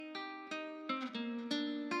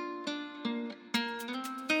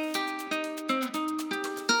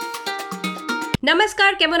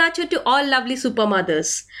Namaskar, Kemonacho to all lovely super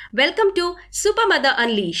mothers. Welcome to Super Mother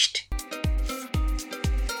Unleashed.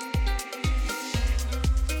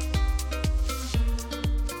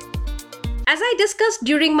 As I discussed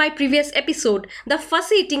during my previous episode, the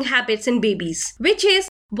fussy eating habits in babies, which is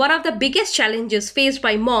one of the biggest challenges faced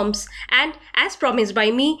by moms, and as promised by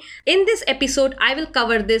me, in this episode I will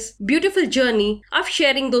cover this beautiful journey of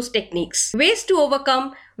sharing those techniques, ways to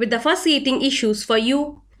overcome with the fussy eating issues for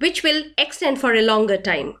you, which will extend for a longer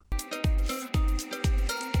time.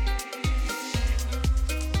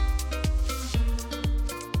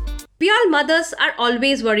 We all mothers are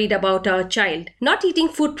always worried about our child not eating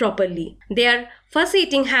food properly, their fussy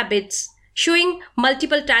eating habits, showing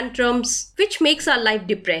multiple tantrums, which makes our life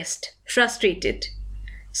depressed, frustrated.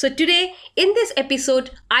 So today, in this episode,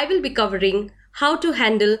 I will be covering how to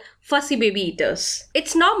handle fussy baby eaters.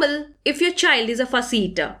 It's normal if your child is a fussy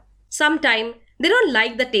eater. Sometimes they don't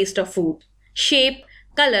like the taste of food, shape,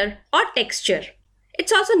 color, or texture.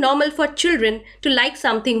 It's also normal for children to like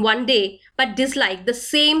something one day but dislike the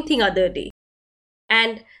same thing other day.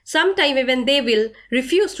 And sometimes even they will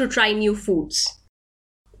refuse to try new foods.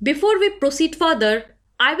 Before we proceed further,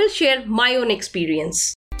 I will share my own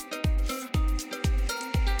experience.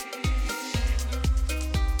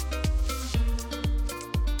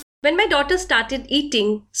 When my daughter started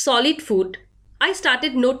eating solid food, I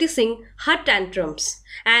started noticing her tantrums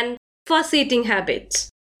and fussy eating habits.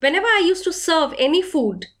 Whenever I used to serve any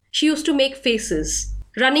food, she used to make faces,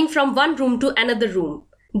 running from one room to another room,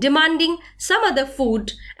 demanding some other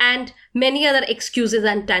food and many other excuses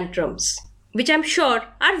and tantrums, which I'm sure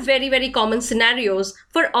are very common scenarios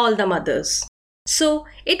for all the mothers. So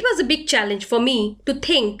it was a big challenge for me to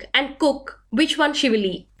think and cook which one she will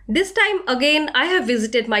eat. This time again I have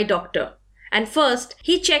visited my doctor, and first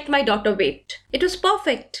he checked my daughter's weight. It was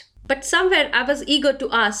perfect, but somewhere I was eager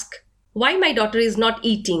to ask why my daughter is not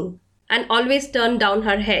eating and always turned down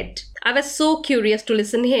her head. I was so curious to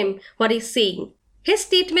listen him what he's saying. His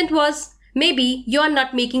statement was, maybe you are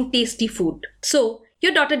not making tasty food, so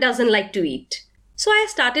your daughter doesn't like to eat. So I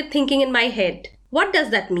started thinking in my head, what does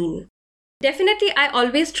that mean? Definitely I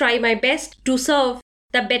always try my best to serve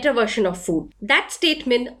the better version of food. That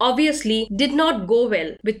statement obviously did not go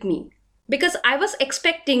well with me because I was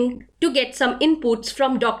expecting to get some inputs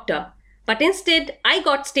from doctor. But instead, I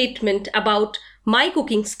got statement about my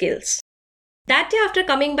cooking skills. That day after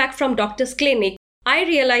coming back from doctor's clinic, I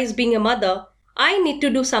realized being a mother, I need to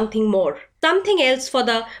do something more. Something else for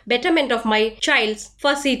the betterment of my child's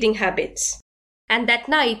fussy eating habits. And that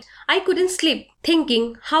night, I couldn't sleep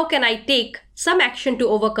thinking how can I take some action to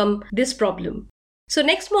overcome this problem. So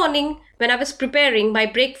next morning, when I was preparing my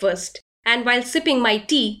breakfast and while sipping my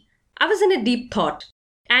tea, I was in a deep thought.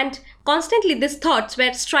 And constantly these thoughts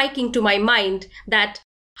were striking to my mind that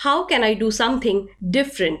how can I do something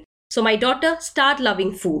different so my daughter start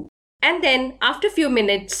loving food. And then after a few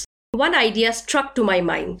minutes, one idea struck to my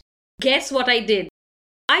mind. Guess what I did?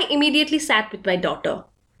 I immediately sat with my daughter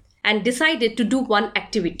and decided to do one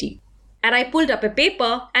activity. And I pulled up a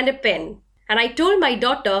paper and a pen. And I told my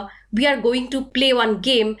daughter, we are going to play one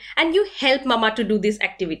game and you help mama to do this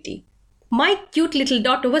activity. My cute little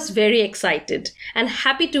daughter was very excited and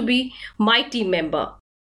happy to be my team member.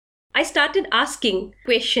 I started asking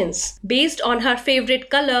questions based on her favorite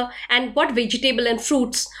color and what vegetable and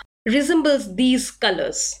fruits resembles these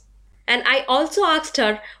colors. And I also asked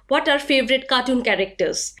her what her favorite cartoon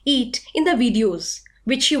characters eat in the videos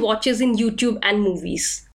which she watches in YouTube and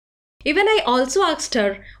movies. Even I also asked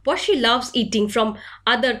her what she loves eating from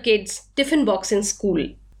other kids' tiffin box in school.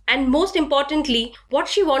 And most importantly, what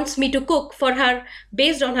she wants me to cook for her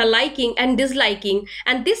based on her liking and disliking.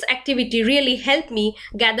 And this activity really helped me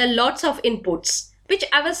gather lots of inputs, which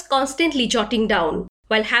I was constantly jotting down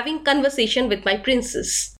while having conversation with my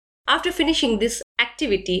princess. After finishing this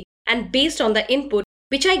activity and based on the input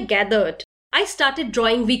which I gathered, I started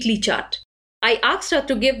drawing weekly chart. I asked her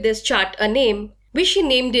to give this chart a name, which she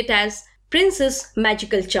named it as Princess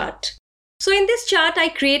Magical Chart. So in this chart, I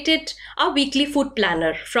created a weekly food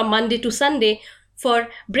planner from Monday to Sunday for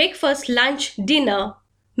breakfast, lunch, dinner,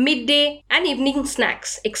 midday and evening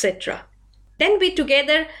snacks, etc. Then we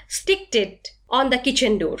together sticked it on the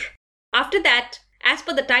kitchen door. After that, as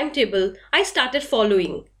per the timetable, I started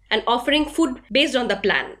following and offering food based on the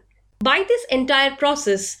plan. By this entire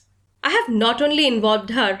process, I have not only involved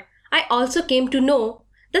her, I also came to know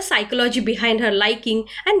the psychology behind her liking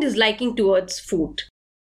and disliking towards food.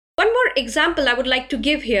 One more example I would like to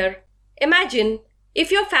give here. Imagine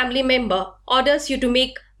if your family member orders you to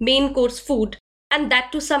make main course food and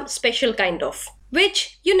that to some special kind of,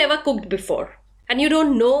 which you never cooked before and you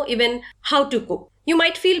don't know even how to cook. you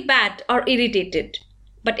might feel bad or irritated.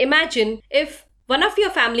 But imagine if one of your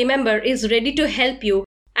family member is ready to help you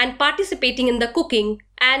and participating in the cooking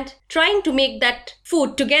and trying to make that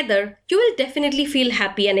food together, you will definitely feel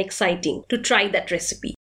happy and exciting to try that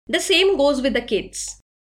recipe. The same goes with the kids.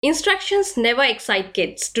 Instructions never excite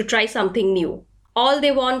kids to try something new. All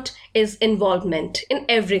they want is involvement in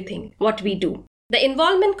everything what we do. The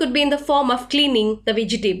involvement could be in the form of cleaning the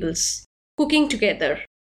vegetables, cooking together,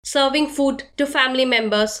 serving food to family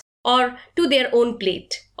members or to their own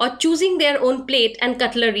plate, or choosing their own plate and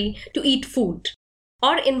cutlery to eat food.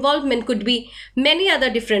 Or involvement could be many other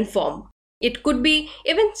different forms. It could be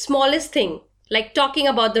even smallest thing like talking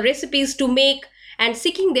about the recipes to make and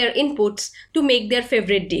seeking their inputs to make their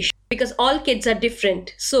favorite dish. Because all kids are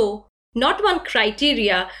different, so not one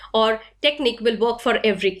criteria or technique will work for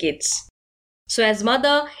every kids. So as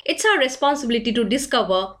mother, it's our responsibility to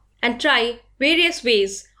discover and try various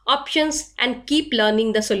ways, options, and keep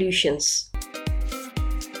learning the solutions.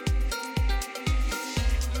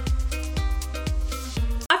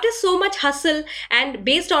 After so much hustle and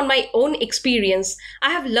based on my own experience,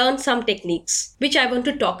 I have learned some techniques which I want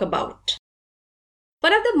to talk about.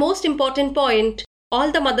 One of the most important point,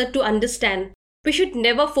 all the mother to understand, we should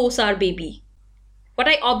never force our baby. What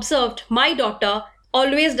I observed, my daughter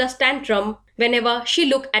always does tantrum whenever she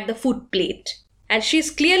look at the food plate. And she's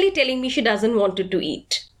clearly telling me she doesn't want it to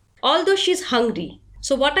eat. Although she's hungry.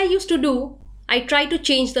 So what I used to do, I try to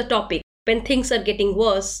change the topic when things are getting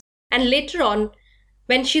worse. And later on,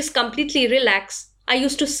 when she's completely relaxed, I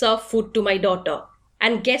used to serve food to my daughter.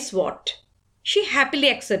 And guess what? She happily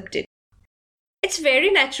accepted. It's very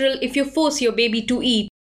natural if you force your baby to eat.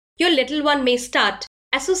 Your little one may start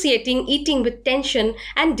associating eating with tension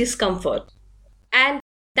and discomfort. And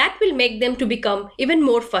that will make them to become even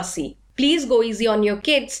more fussy. Please go easy on your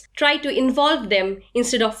kids. Try to involve them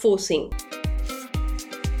instead of forcing.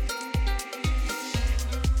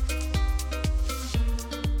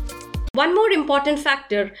 One more important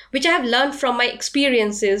factor which I have learned from my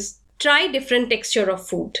experience is try different texture of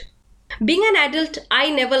food. Being an adult,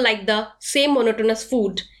 I never like the same monotonous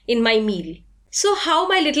food in my meal. So how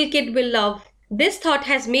my little kid will love? This thought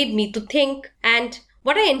has made me to think, and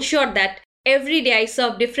what I ensured that every day I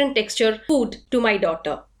serve different texture food to my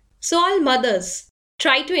daughter. So all mothers,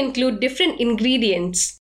 try to include different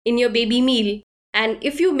ingredients in your baby meal, and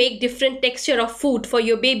if you make different texture of food for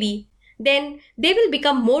your baby, then they will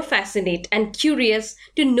become more fascinated and curious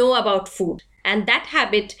to know about food, and that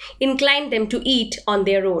habit incline them to eat on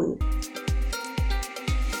their own.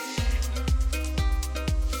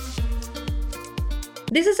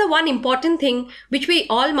 This is one important thing which we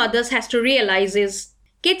all mothers has to realize is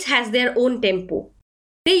kids has their own tempo.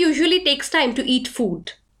 They usually takes time to eat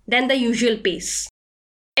food than the usual pace.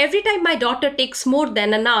 Every time my daughter takes more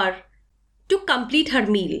than an hour to complete her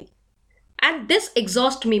meal. And this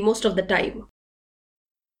exhausts me most of the time.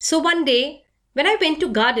 So one day, when I went to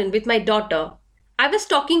garden with my daughter, I was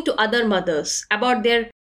talking to other mothers about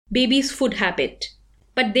their baby's food habit.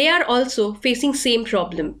 But they are also facing same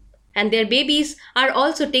problem. And their babies are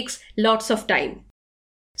also takes lots of time.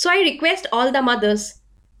 So I request all the mothers,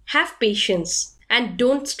 have patience and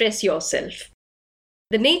don't stress yourself.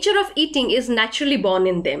 The nature of eating is naturally born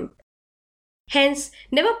in them. Hence,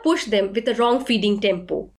 never push them with a wrong feeding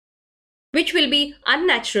tempo, which will be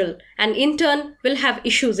unnatural and in turn will have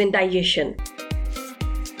issues in digestion.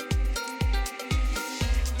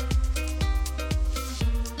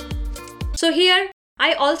 So here,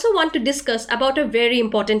 I also want to discuss about a very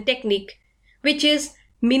important technique, which is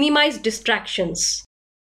minimize distractions.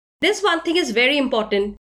 This one thing is very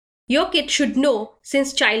important. Your kid should know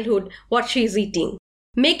since childhood what she is eating.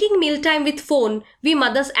 Making mealtime with phone, we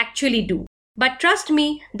mothers actually do. But trust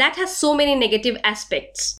me, that has so many negative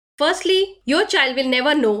aspects. Firstly, your child will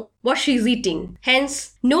never know what she is eating.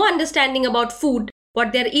 Hence, no understanding about food,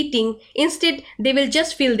 what they are eating. Instead, they will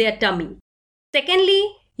just fill their tummy.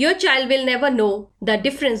 Secondly, your child will never know the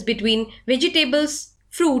difference between vegetables,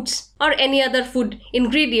 fruits, or any other food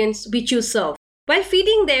ingredients which you serve. While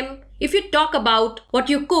feeding them, if you talk about what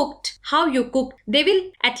you cooked, how you cooked, they will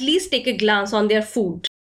at least take a glance on their food.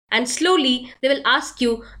 And slowly, they will ask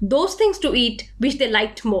you those things to eat which they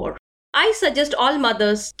liked more. I suggest all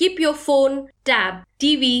mothers keep your phone, tab,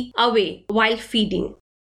 TV away while feeding.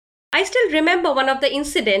 I still remember one of the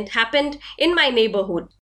incident happened in my neighborhood.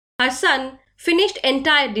 Her son finished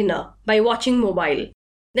entire dinner by watching mobile.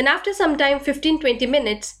 Then after some time, 15-20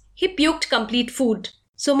 minutes, he puked complete food.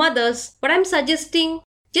 So mothers, what I'm suggesting,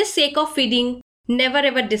 just sake of feeding, never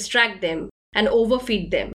ever distract them and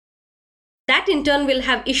overfeed them. That in turn will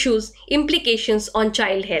have issues, implications on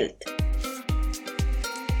child health.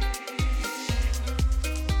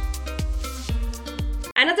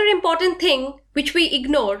 important thing which we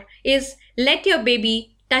ignore is let your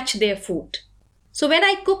baby touch their food. So when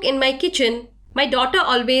I cook in my kitchen, my daughter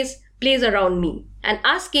always plays around me and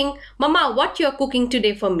asking, "Mama, what you're cooking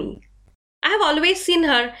today for me?" I have always seen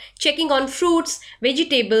her checking on fruits,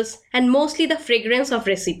 vegetables, and mostly the fragrance of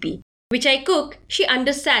recipe. Which I cook, she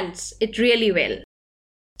understands it really well.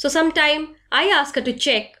 So sometime I ask her to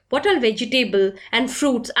check what all vegetable and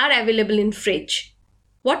fruits are available in fridge.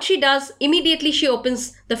 What she does, immediately she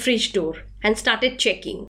opens the fridge door and started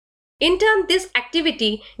checking. In turn, this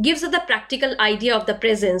activity gives her the practical idea of the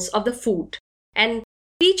presence of the food and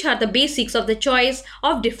teach her the basics of the choice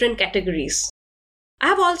of different categories. I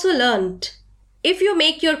have also learned, if you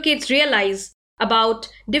make your kids realize about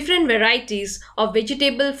different varieties of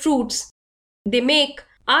vegetable fruits, they make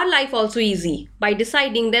our life also easy by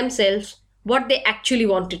deciding themselves what they actually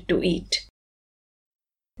wanted to eat.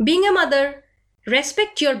 Being a mother,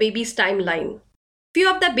 respect your baby's timeline. Few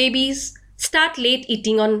of the babies start late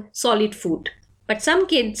eating on solid food, but some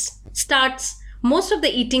kids starts most of the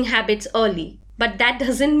eating habits early. But that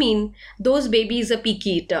doesn't mean those baby is a picky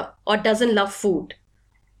eater or doesn't love food.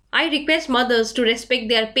 I request mothers to respect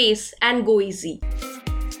their pace and go easy.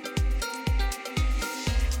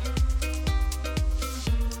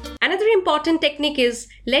 Another important technique is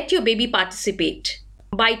let your baby participate.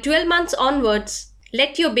 By 12 months onwards,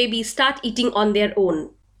 let your baby start eating on their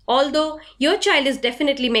own. Although your child is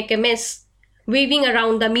definitely make a mess, waving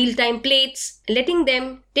around the mealtime plates, letting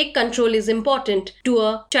them take control is important to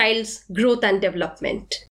a child's growth and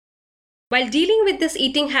development. While dealing with these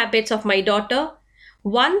eating habits of my daughter,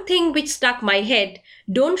 one thing which stuck my head,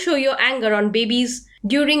 don't show your anger on babies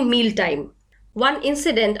during mealtime. One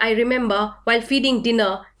incident I remember while feeding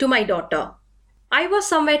dinner to my daughter. I was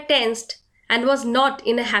somewhere tensed and was not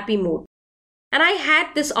in a happy mood. And I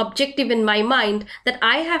had this objective in my mind that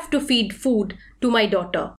I have to feed food to my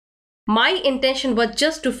daughter. My intention was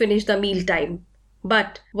just to finish the mealtime.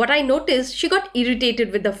 But what I noticed, she got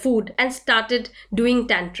irritated with the food and started doing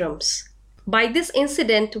tantrums. By this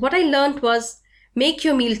incident, what I learned was, make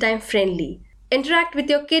your mealtime friendly. Interact with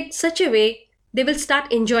your kids such a way they will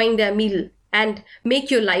start enjoying their meal and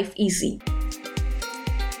make your life easy.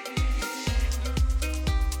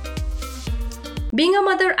 Being a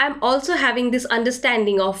mother, I'm also having this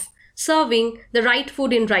understanding of serving the right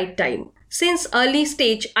food in right time. Since early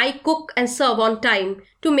stage, I cook and serve on time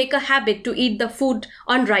to make a habit to eat the food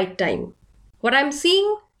on right time. What I'm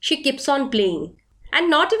seeing, she keeps on playing and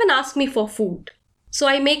not even ask me for food. So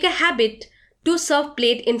I make a habit to serve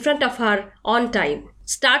plate in front of her on time.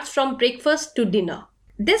 Starts from breakfast to dinner.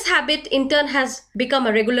 This habit in turn has become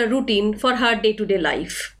a regular routine for her day-to-day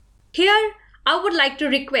life. Here, I would like to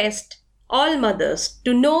request all mothers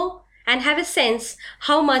to know and have a sense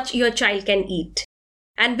how much your child can eat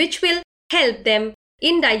and which will help them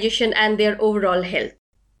in digestion and their overall health.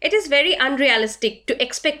 It is very unrealistic to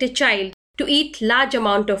expect a child to eat large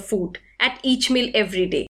amount of food at each meal every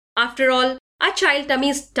day. After all, our child tummy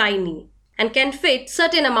is tiny and can fit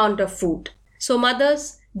certain amount of food. So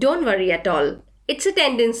mothers, don't worry at all. It's a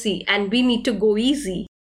tendency and we need to go easy.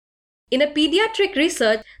 In a pediatric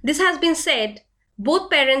research, this has been said, both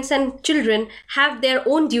parents and children have their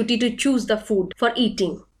own duty to choose the food for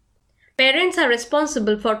eating. Parents are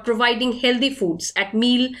responsible for providing healthy foods at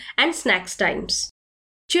meal and snacks times.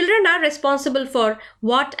 Children are responsible for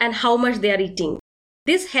what and how much they are eating.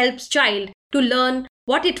 This helps child to learn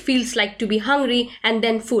what it feels like to be hungry and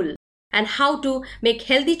then full, and how to make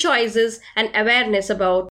healthy choices and awareness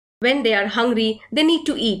about when they are hungry, they need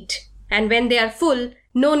to eat, and when they are full,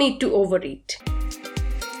 no need to overeat.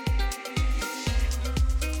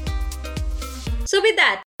 So with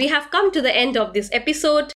that, we have come to the end of this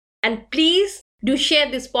episode, and please do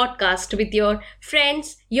share this podcast with your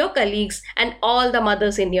friends, your colleagues, and all the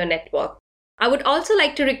mothers in your network. I would also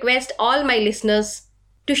like to request all my listeners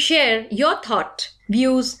to share your thought,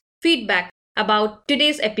 views, feedback about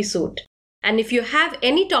today's episode. And if you have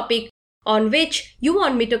any topic on which you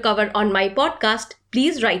want me to cover on my podcast,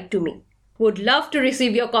 please write to me. Would love to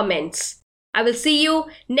receive your comments. I will see you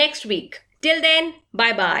next week. Till then,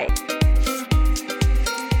 bye-bye.